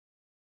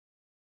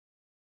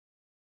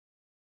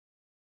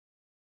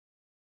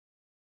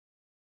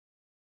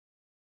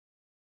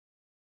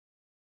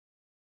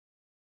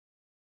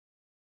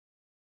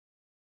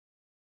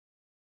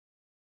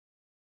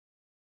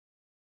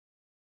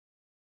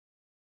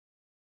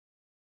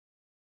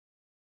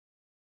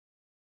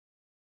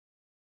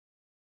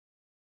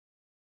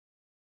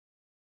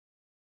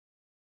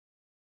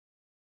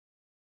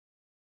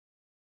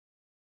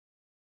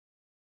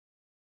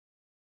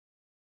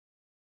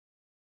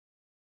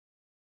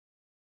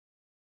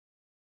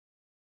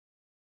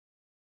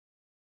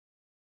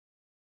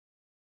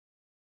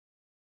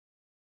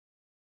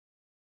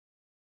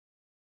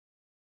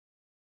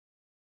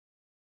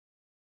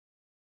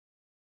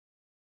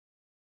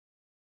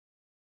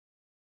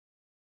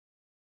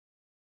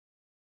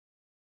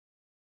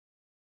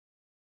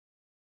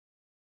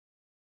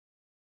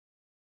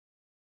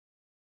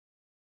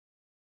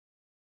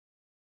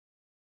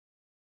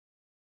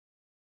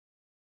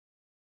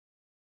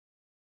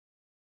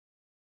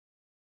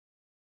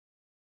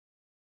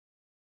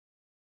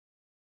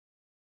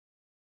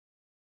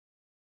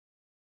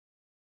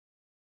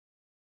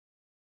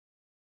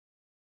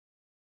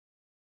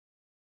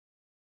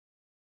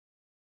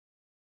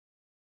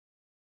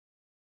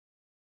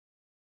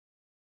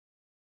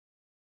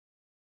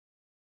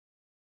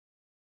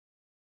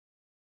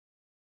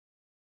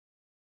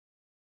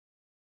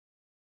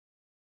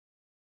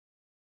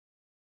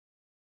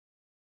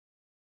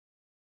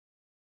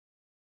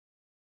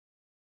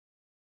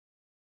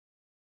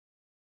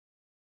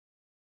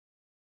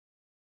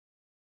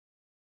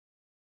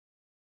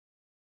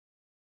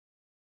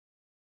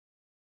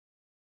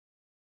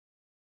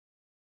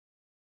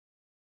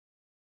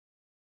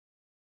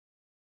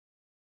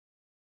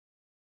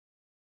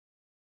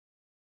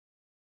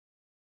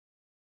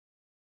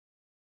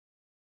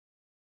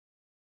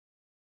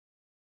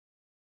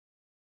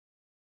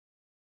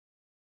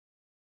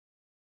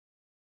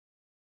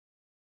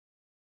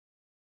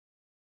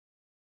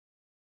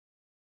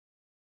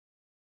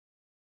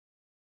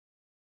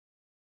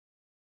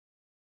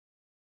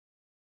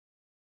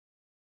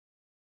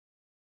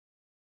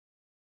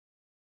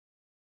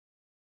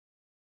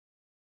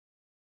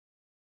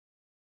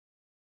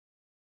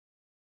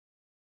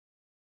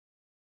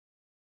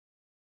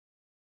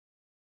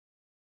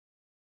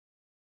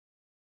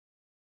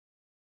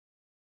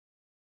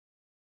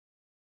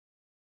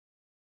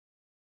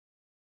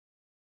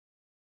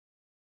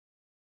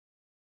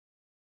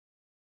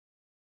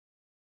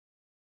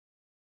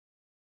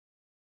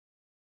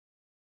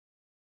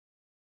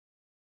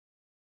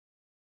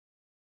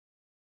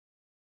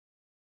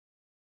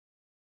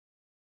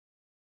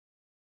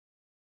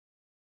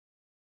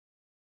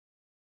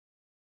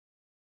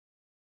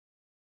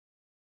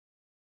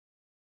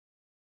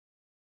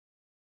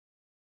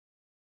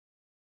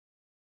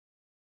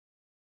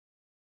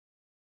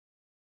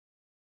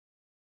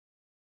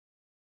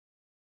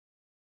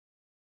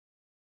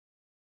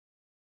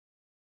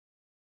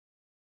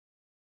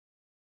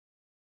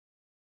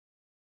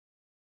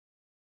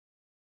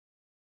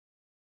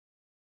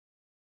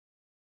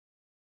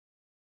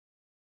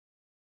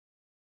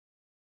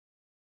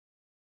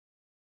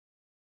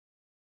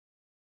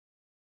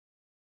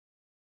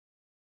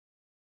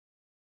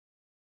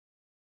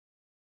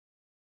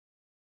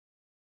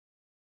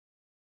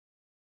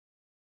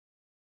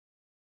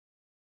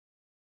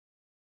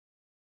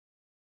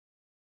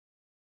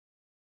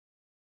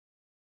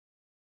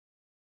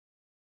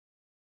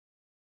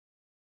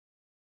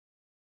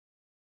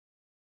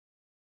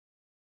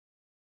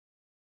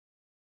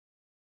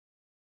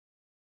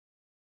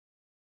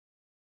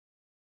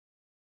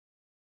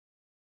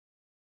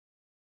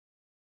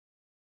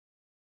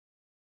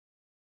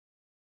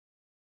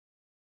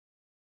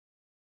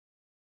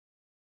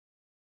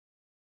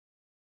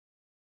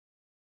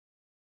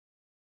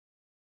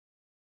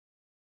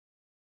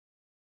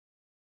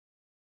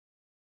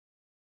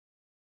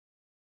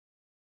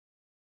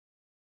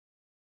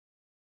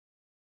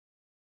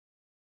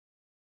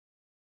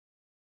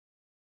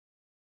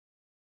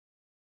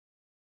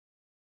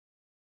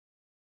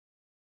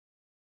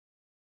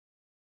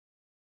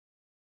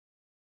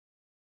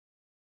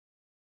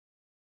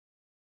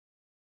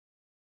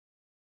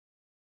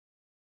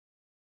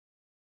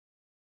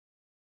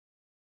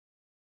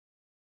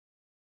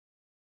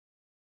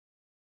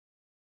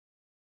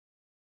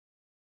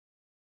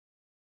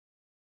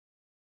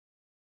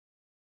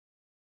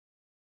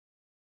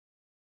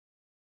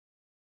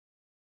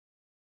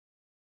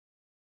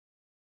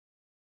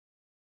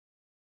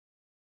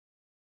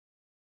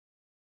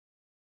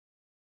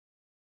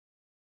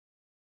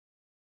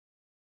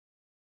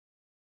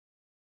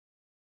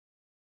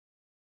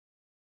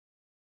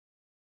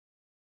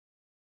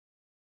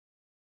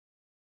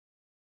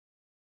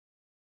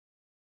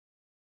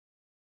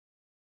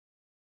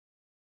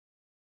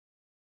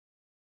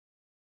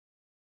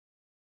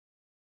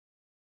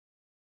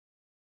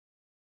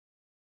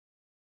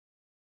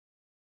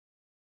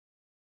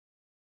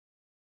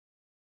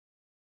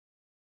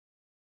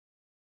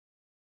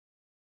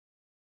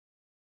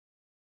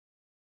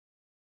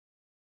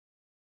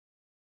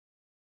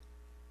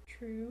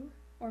true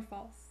or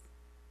false?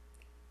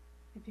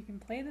 If you can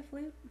play the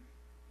flute,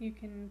 you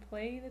can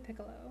play the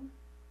piccolo.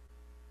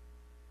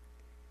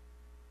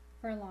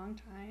 For a long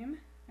time,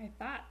 I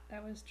thought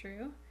that was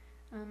true,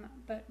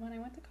 but when I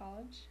went to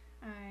college,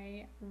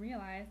 I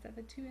realized that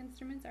the two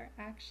instruments are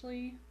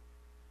actually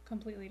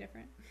completely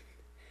different.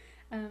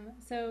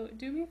 So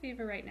do me a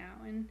favor right now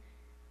and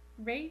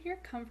rate your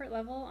comfort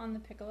level on the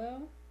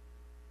piccolo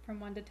from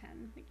 1 to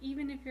 10, like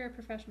even if you're a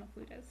professional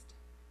flutist.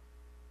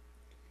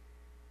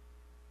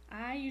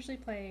 I usually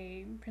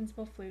play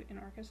principal flute in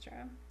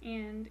orchestra,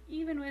 and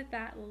even with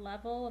that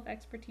level of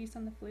expertise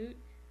on the flute,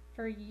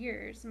 for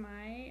years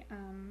my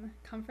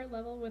comfort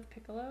level with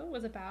piccolo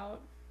was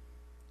about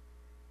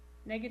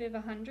negative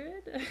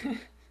 100.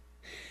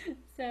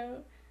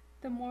 So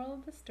the moral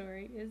of the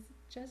story is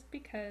just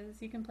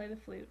because you can play the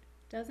flute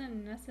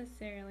doesn't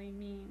necessarily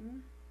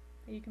mean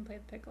that you can play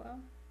the piccolo.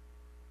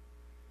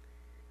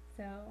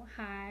 So,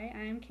 hi,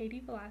 I'm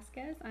Katie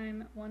Velasquez.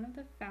 I'm one of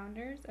the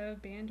founders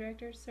of Band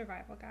Directors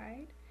Survival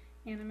Guide,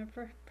 and I'm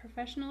a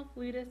professional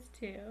flutist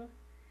too.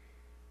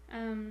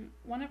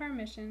 One of our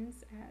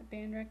missions at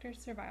Band Directors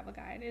Survival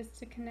Guide is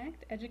to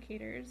connect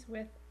educators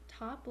with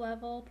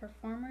top-level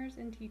performers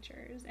and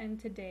teachers, and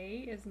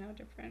today is no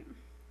different.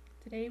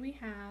 Today we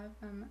have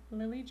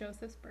Lily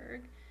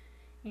Josefsberg,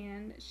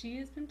 and she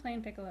has been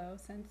playing piccolo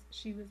since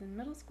she was in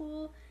middle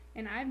school,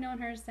 and I've known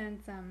her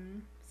since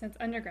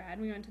undergrad.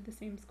 We went to the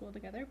same school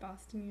together,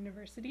 Boston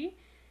University,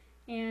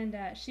 and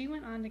she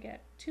went on to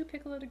get 2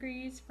 piccolo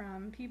degrees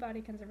from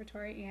Peabody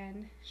Conservatory,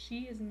 and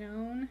she is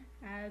known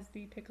as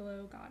the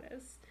piccolo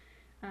goddess.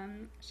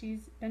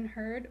 She's been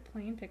heard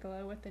playing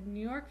piccolo with the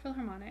New York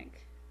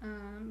Philharmonic,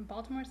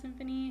 Baltimore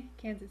Symphony,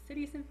 Kansas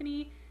City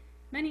Symphony,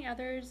 many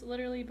others.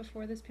 Literally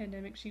before this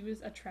pandemic, she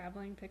was a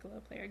traveling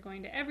piccolo player,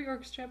 going to every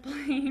orchestra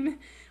playing.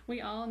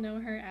 We all know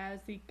her as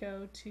the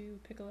go-to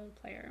piccolo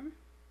player.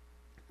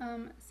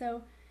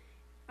 So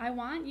I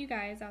want you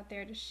guys out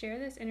there to share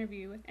this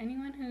interview with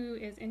anyone who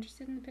is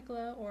interested in the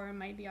piccolo or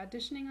might be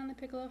auditioning on the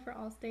piccolo for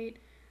Allstate,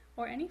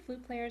 or any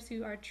flute players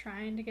who are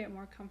trying to get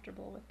more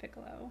comfortable with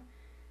piccolo.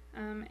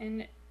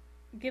 And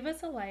give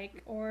us a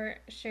like or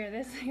share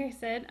this. Like I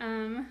said,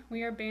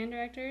 we are Band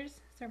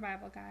Directors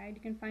Survival Guide.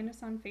 You can find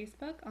us on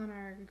Facebook on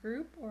our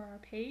group or our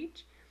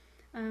page.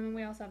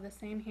 We also have the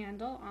same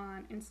handle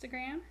on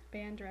Instagram,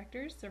 Band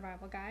Directors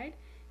Survival Guide.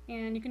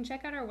 And you can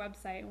check out our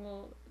website.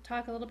 We'll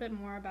talk a little bit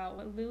more about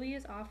what Lily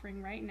is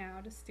offering right now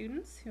to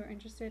students who are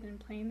interested in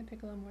playing the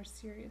piccolo more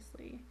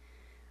seriously.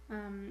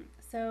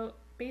 So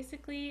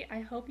basically,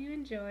 I hope you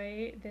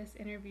enjoy this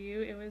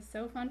interview. It was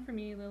so fun for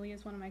me. Lily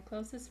is one of my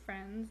closest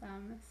friends,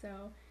 so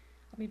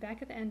I'll be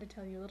back at the end to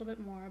tell you a little bit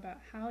more about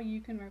how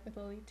you can work with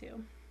Lily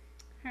too.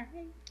 All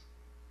right.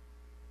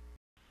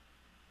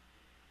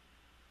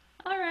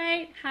 All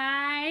right,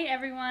 hi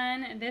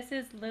everyone. This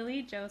is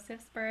Lily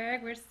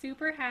Josefsberg. We're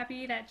super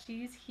happy that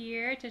she's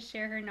here to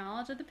share her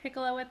knowledge of the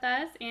piccolo with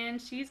us,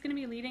 and she's going to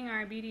be leading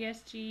our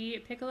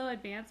BDSG Piccolo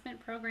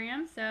Advancement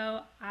Program, so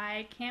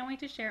I can't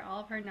wait to share all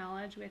of her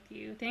knowledge with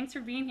you. Thanks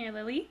for being here,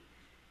 Lily.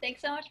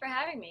 Thanks so much for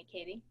having me,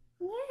 Katie.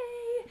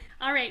 Yay!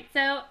 All right,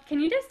 so can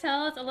you just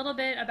tell us a little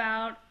bit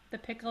about the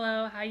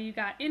piccolo, how you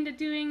got into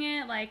doing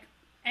it, like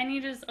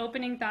any just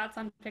opening thoughts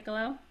on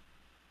piccolo?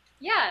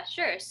 Yeah,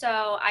 sure.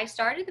 So I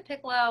started the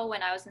piccolo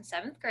when I was in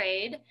 7th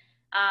grade.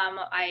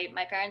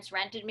 My parents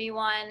rented me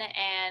one,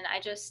 and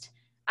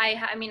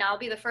I mean, I'll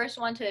be the first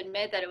one to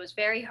admit that it was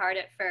very hard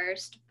at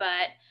first,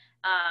 but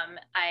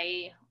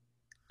I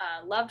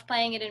loved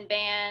playing it in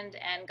band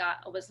and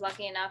was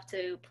lucky enough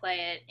to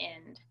play it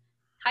in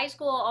high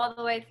school all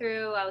the way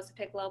through. I was a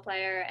piccolo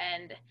player,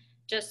 and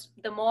just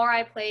the more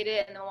I played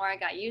it and the more I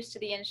got used to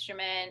the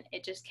instrument,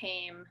 it just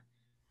came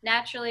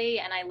naturally,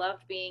 and I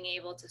loved being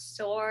able to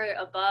soar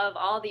above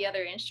all the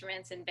other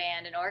instruments in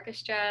band and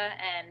orchestra,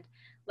 and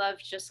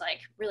loved just like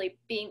really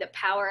being the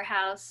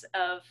powerhouse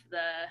of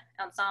the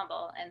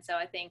ensemble. And so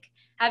I think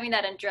having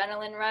that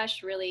adrenaline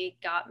rush really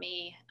got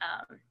me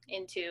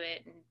into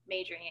it, and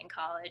majoring in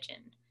college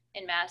and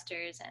in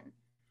masters.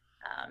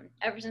 And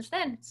ever since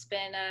then, it's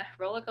been a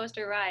roller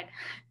coaster ride.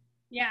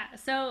 Yeah,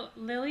 so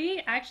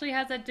Lily actually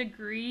has a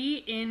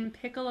degree in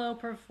piccolo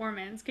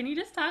performance. Can you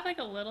just talk like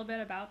a little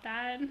bit about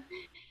that?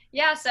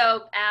 Yeah,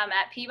 so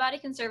at Peabody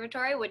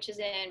Conservatory, which is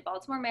in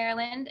Baltimore,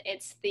 Maryland,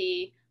 it's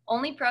the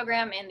only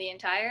program in the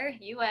entire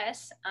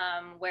US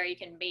where you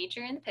can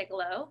major in the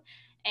piccolo.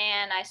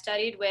 And I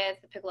studied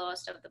with the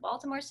piccoloist of the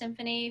Baltimore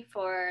Symphony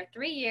for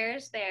 3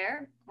 years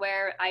there,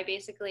 where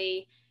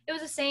it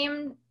was the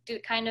same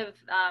kind of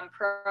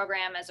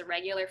program as a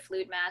regular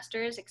flute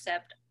master's,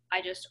 except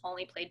I just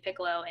only played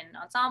piccolo in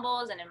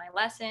ensembles and in my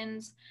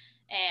lessons.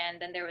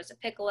 And then there was a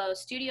piccolo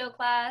studio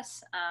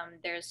class.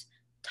 There's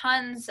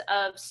tons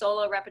of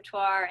solo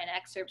repertoire and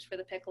excerpts for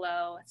the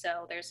piccolo,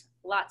 so there's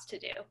lots to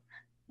do.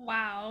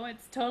 Wow,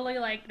 it's totally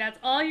like that's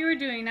all you were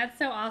doing. That's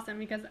so awesome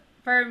because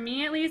for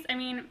me at least, I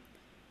mean,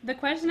 the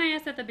question I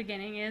asked at the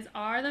beginning is,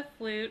 are the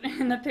flute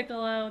and the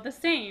piccolo the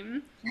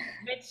same?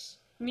 Which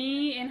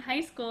me in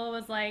high school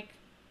was like,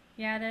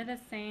 Yeah, they're the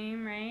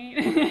same, right?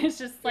 It's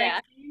just like Yeah.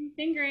 same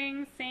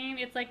fingering, same.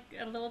 It's like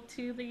a little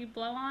tube that you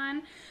blow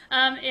on.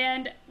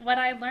 And what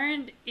I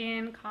learned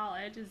in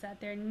college is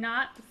that they're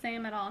not the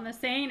same at all. And the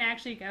saying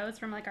actually goes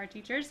from like our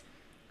teachers,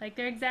 like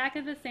they're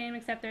exactly the same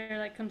except they're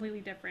like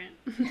completely different.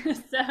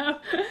 So,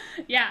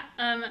 yeah,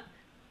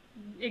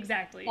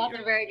 exactly.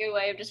 That's a very good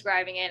way of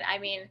describing it. I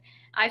mean,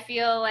 I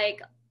feel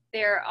like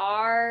there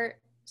are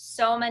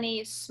so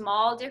many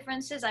small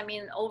differences. I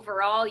mean,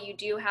 overall, you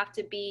do have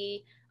to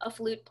be a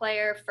flute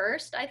player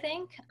first, I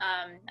think.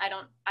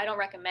 I don't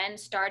recommend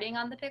starting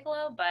on the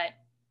piccolo, but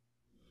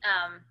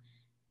um,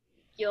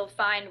 you'll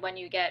find when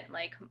you get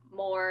like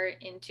more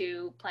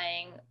into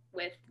playing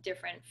with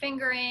different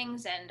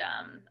fingerings and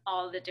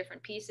all the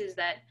different pieces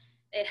that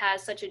it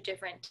has such a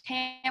different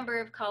timbre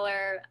of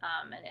color,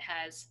 and it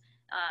has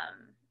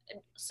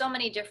so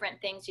many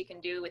different things you can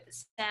do with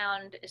the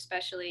sound,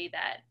 especially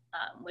that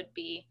would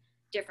be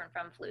different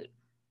from flute.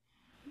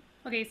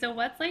 Okay, so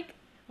what's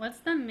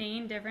the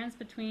main difference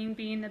between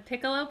being the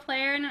piccolo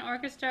player in an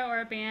orchestra or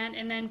a band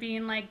and then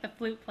being like the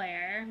flute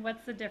player?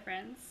 What's the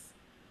difference?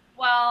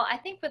 Well, I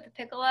think with the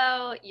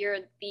piccolo, you're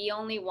the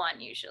only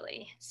one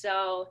usually.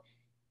 So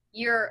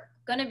you're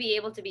going to be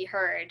able to be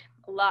heard.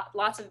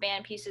 Lots of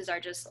band pieces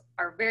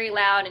are very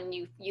loud, and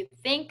you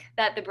think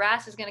that the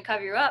brass is going to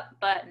cover you up,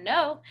 but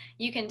no,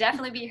 you can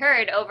definitely be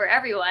heard over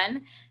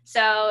everyone.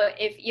 So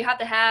if you have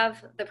to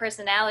have the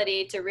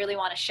personality to really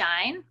want to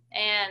shine,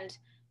 and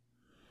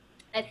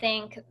I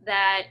think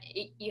that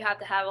you have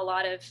to have a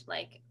lot of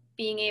like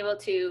being able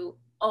to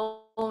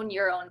own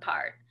your own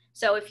part.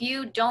 So if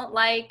you don't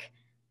like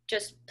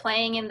just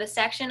playing in the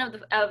section of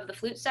the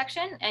flute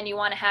section and you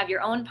want to have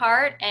your own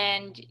part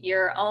and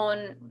your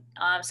own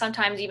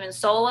sometimes even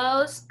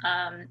solos,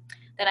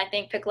 then I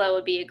think piccolo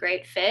would be a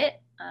great fit.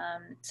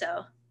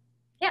 So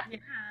yeah. Yeah,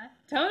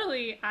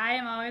 totally. I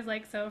am always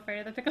like so afraid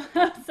of the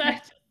piccolo, so I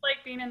just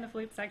like being in the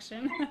flute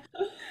section.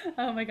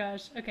 Oh my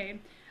gosh. Okay.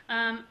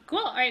 Cool.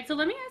 All right. So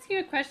let me ask you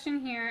a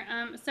question here.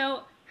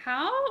 So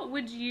how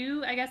would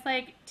you, I guess,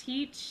 like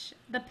teach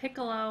the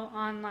piccolo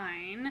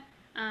online?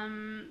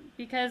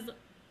 Because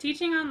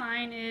teaching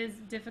online is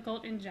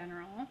difficult in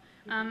general.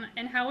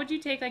 And how would you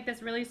take like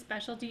this really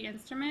specialty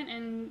instrument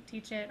and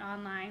teach it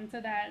online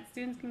so that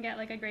students can get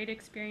like a great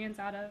experience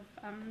out of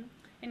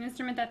an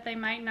instrument that they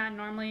might not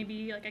normally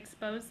be like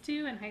exposed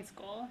to in high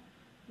school?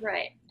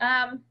 Right.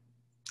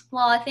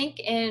 Well, I think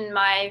in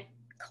my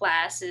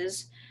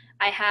classes,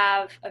 I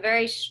have a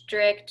very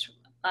strict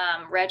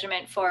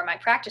regiment for my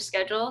practice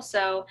schedule.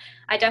 So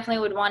I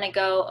definitely would want to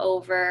go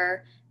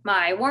over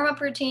my warm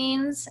up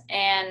routines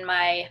and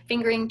my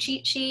fingering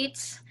cheat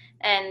sheets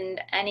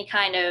and any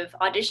kind of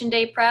audition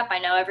day prep. I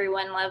know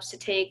everyone loves to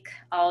take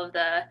all of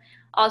the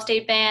all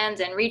state bands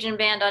and region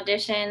band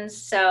auditions.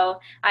 So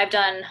I've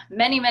done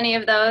many, many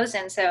of those.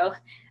 And so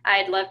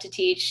I'd love to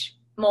teach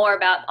more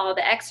about all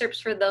the excerpts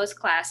for those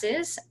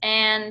classes,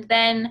 and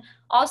then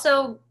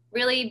also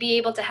really be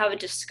able to have a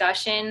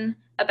discussion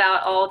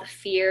about all the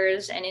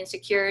fears and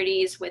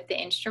insecurities with the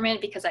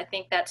instrument, because I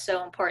think that's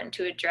so important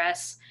to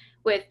address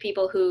with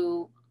people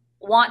who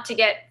want to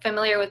get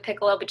familiar with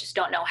piccolo but just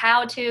don't know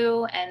how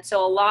to. And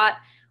so a lot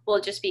will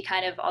just be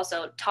kind of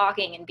also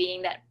talking and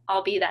being that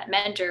I'll be that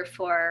mentor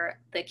for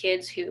the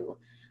kids who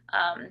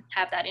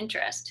have that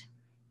interest.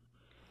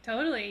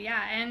 Totally,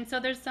 yeah. And so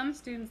there's some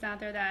students out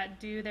there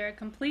that do their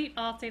complete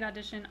all-state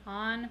audition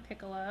on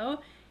piccolo,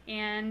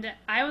 and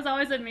I was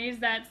always amazed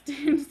that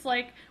students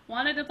like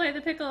wanted to play the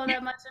piccolo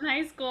that much in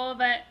high school,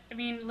 but I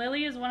mean,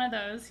 Lily is one of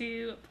those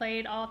who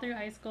played all through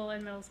high school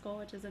and middle school,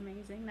 which is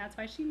amazing. That's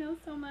why she knows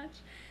so much.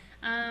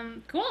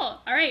 Cool.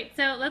 All right,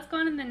 so let's go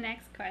on to the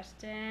next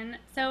question.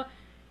 So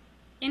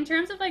in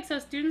terms of like so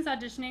students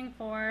auditioning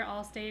for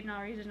all state and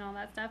all region and all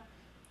that stuff,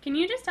 can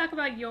you just talk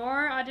about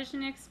your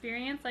audition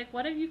experience? Like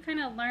what have you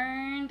kind of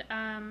learned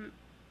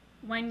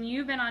when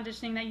you've been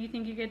auditioning that you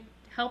think you could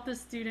help the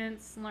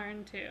students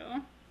learn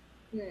too?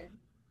 Hmm.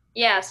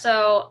 Yeah,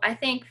 so I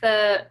think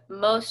the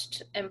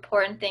most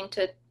important thing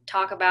to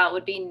talk about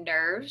would be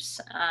nerves,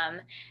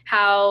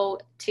 how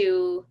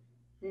to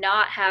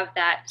not have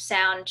that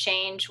sound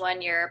change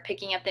when you're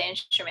picking up the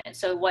instrument.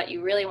 So, what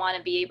you really want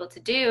to be able to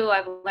do,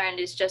 I've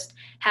learned, is just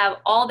have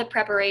all the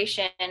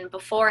preparation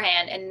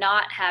beforehand and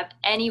not have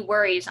any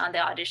worries on the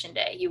audition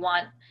day. You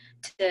want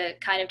to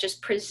kind of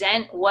just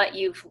present what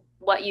you've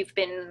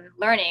been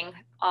learning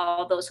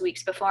all those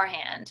weeks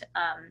beforehand.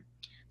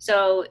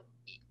 So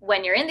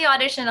when you're in the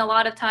audition, a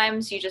lot of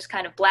times you just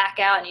kind of black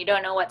out and you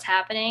don't know what's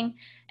happening.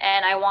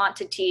 And I want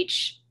to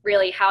teach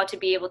really how to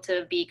be able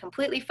to be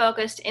completely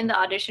focused in the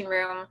audition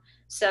room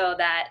so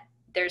that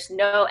there's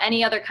no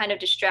any other kind of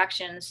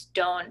distractions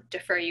don't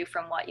defer you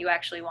from what you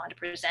actually want to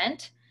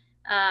present.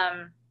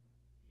 Um,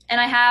 and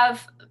I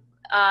have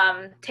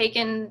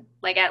taken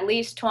like at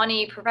least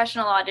 20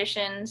 professional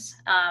auditions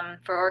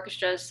for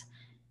orchestras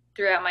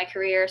throughout my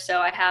career. So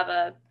I have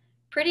a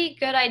pretty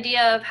good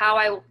idea of how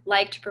I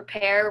like to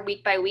prepare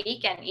week by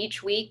week. And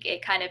each week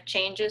it kind of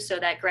changes so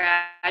that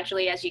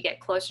gradually, as you get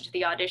closer to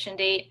the audition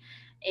date,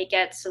 it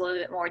gets a little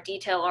bit more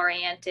detail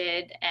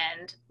oriented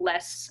and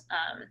less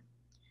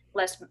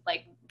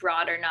like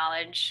broader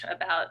knowledge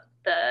about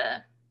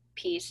the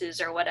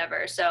pieces or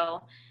whatever.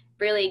 So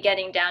really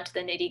getting down to the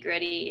nitty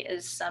gritty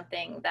is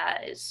something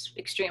that is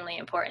extremely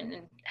important,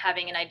 and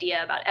having an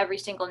idea about every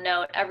single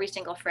note, every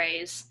single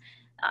phrase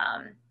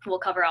will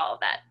cover all of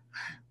that.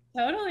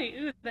 Totally.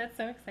 Ooh, that's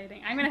so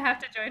exciting. I'm gonna have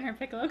to join her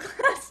piccolo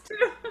class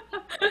too.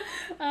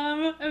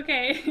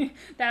 Okay,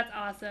 that's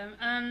awesome.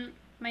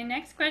 My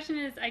next question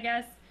is, I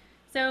guess,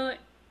 so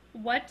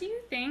what do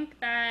you think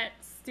that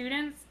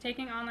students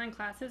taking online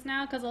classes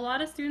now, because a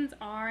lot of students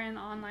are in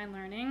online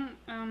learning,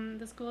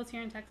 the schools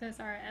here in Texas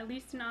are at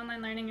least in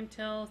online learning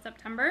until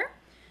September.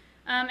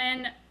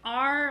 And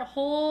our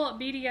whole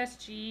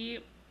BDSG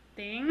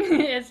thing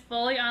is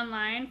fully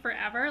online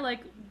forever.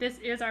 Like, this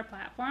is our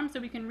platform, so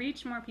we can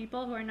reach more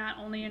people who are not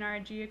only in our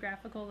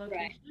geographical Right.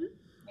 location.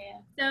 Yeah.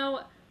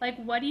 So, like,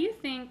 what do you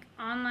think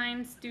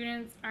online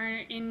students are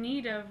in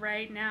need of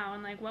right now?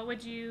 And, like, what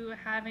would you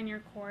have in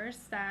your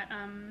course that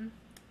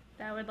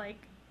would,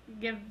 like,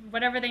 give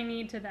whatever they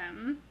need to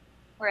them?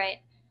 Right.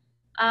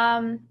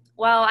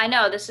 Well, I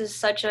know this is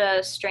such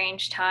a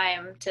strange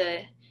time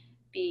to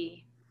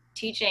be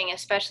teaching,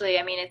 especially,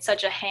 I mean, it's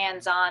such a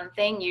hands-on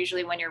thing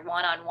usually when you're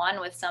one-on-one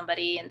with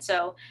somebody. And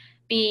so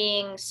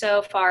being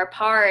so far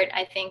apart,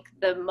 I think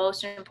the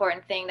most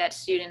important thing that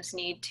students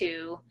need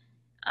to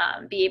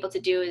be able to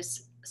do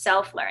is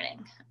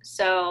self-learning.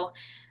 So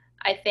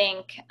I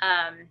think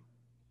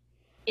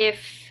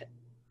if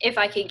if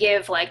I could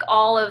give like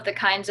all of the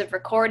kinds of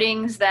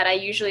recordings that I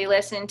usually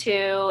listen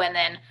to, and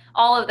then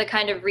all of the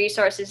kind of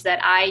resources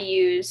that I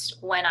use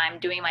when I'm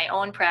doing my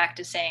own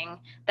practicing,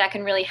 that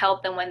can really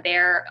help them when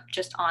they're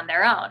just on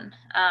their own.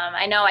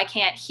 I know I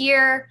can't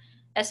hear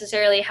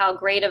necessarily how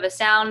great of a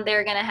sound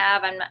they're going to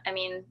have. I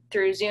mean,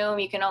 through Zoom,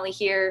 you can only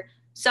hear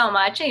so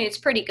much, and it's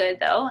pretty good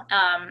though.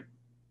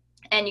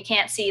 And you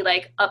can't see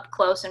like up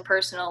close and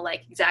personal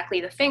like exactly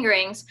the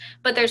fingerings,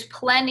 but there's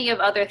plenty of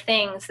other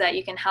things that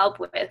you can help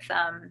with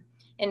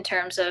in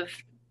terms of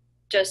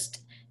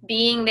just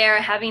being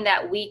there. Having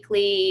that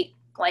weekly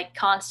like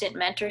constant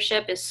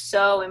mentorship is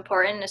so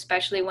important,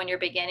 especially when you're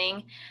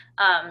beginning,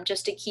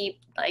 just to keep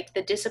like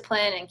the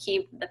discipline and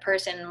keep the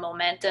person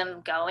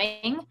momentum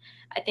going,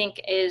 I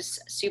think is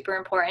super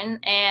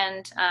important.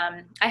 And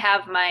I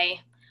have my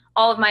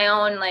all of my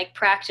own like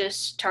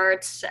practice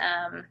charts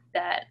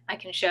that I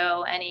can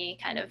show any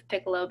kind of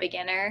piccolo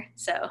beginner.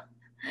 So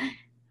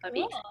I'll be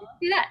Cool. excited to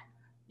do that.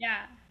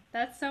 Yeah,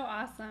 that's so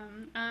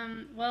awesome.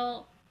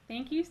 Well,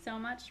 thank you so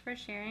much for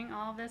sharing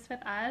all of this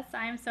with us.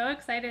 I'm so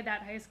excited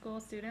that high school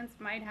students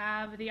might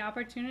have the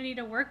opportunity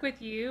to work with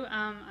you.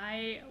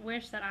 I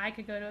wish that I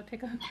could go to a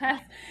piccolo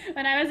class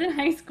when I was in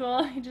high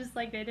school. Just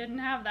like they didn't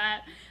have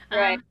that.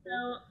 Right.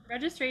 So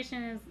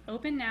registration is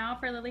open now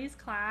for Lily's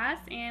class,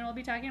 and we'll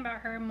be talking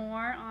about her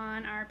more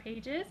on our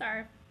pages,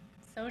 our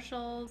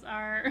socials,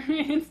 our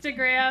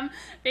Instagram,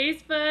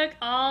 Facebook,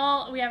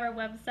 all we have our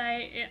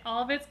website.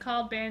 All of it's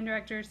called Band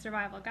Director's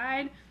Survival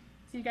Guide.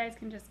 So you guys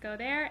can just go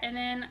there. And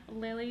then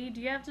Lily,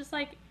 do you have just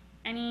like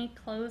any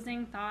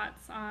closing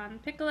thoughts on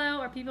piccolo,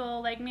 or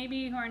people like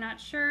maybe who are not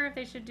sure if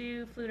they should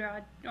do flute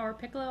or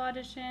piccolo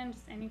audition?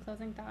 Just any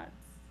closing thoughts?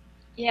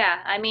 Yeah,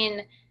 I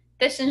mean,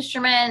 this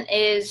instrument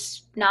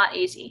is not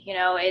easy. You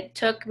know, it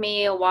took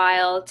me a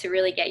while to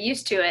really get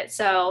used to it.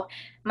 So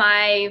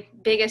my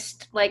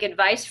biggest like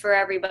advice for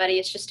everybody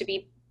is just to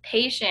be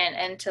patient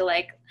and to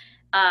like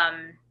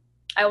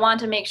I want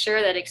to make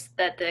sure that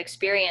that the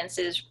experience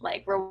is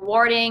like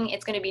rewarding.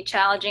 It's going to be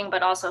challenging,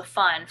 but also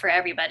fun for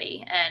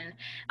everybody. And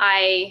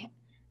I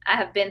I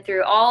have been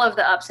through all of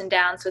the ups and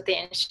downs with the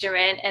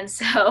instrument, and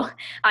so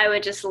I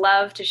would just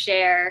love to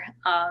share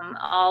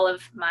all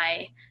of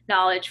my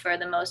knowledge for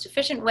the most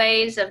efficient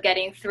ways of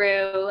getting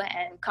through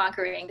and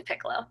conquering the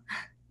piccolo.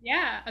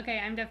 Yeah, okay,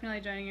 I'm definitely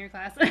joining your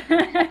class.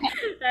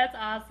 That's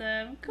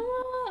awesome.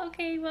 Cool.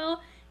 Okay,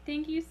 well,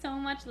 thank you so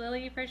much,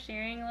 Lily, for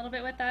sharing a little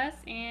bit with us.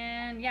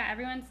 And yeah,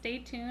 everyone stay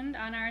tuned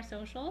on our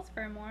socials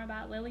for more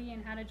about Lily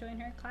and how to join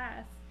her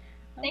class.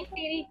 Thanks,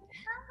 Okay, Katie.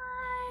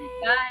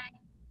 bye. Bye.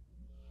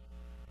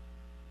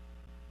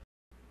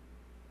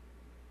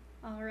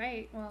 All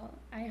right, well,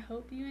 I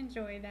hope you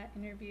enjoyed that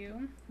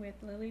interview with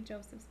Lily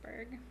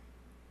Josefsberg.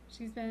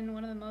 She's been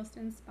one of the most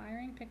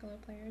inspiring piccolo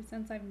players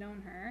since I've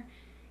known her,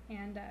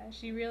 and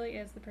she really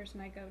is the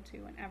person I go to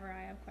whenever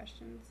I have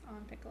questions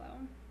on piccolo.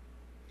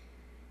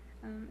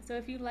 So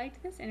if you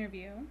liked this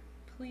interview,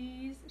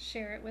 please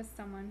share it with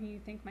someone who you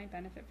think might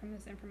benefit from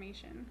this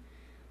information.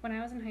 When I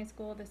was in high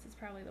school, this is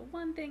probably the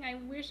one thing I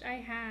wish I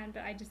had,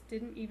 but I just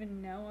didn't even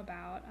know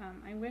about.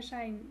 I wish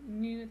I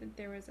knew that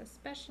there was a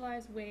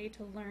specialized way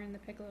to learn the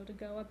piccolo, to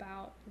go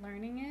about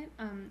learning it,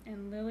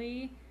 and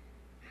Lily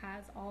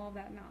has all of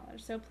that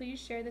knowledge. So please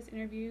share this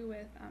interview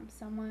with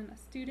someone, a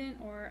student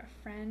or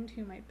a friend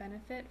who might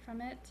benefit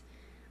from it.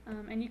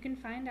 And you can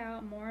find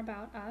out more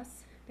about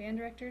us, Band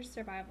Director's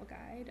Survival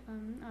Guide,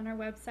 on our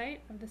website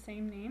of the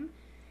same name.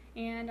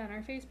 and on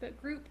our Facebook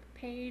group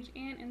page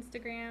and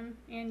Instagram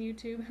and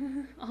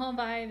YouTube, all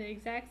by the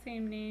exact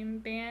same name,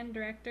 Band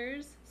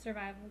Directors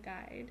Survival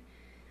Guide.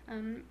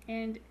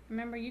 And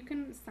remember, you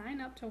can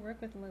sign up to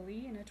work with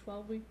Lily in a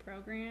 12-week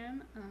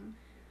program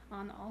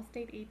on the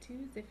All-State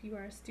A2s if you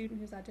are a student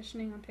who's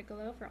auditioning on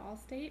Piccolo for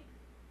All-State.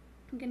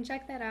 You can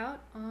check that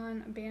out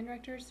on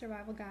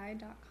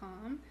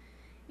banddirectorsurvivalguide.com.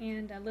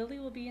 And Lily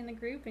will be in the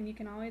group, and you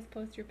can always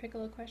post your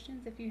Piccolo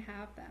questions if you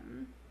have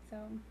them.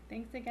 So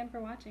thanks again for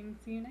watching.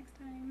 See you next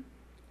time.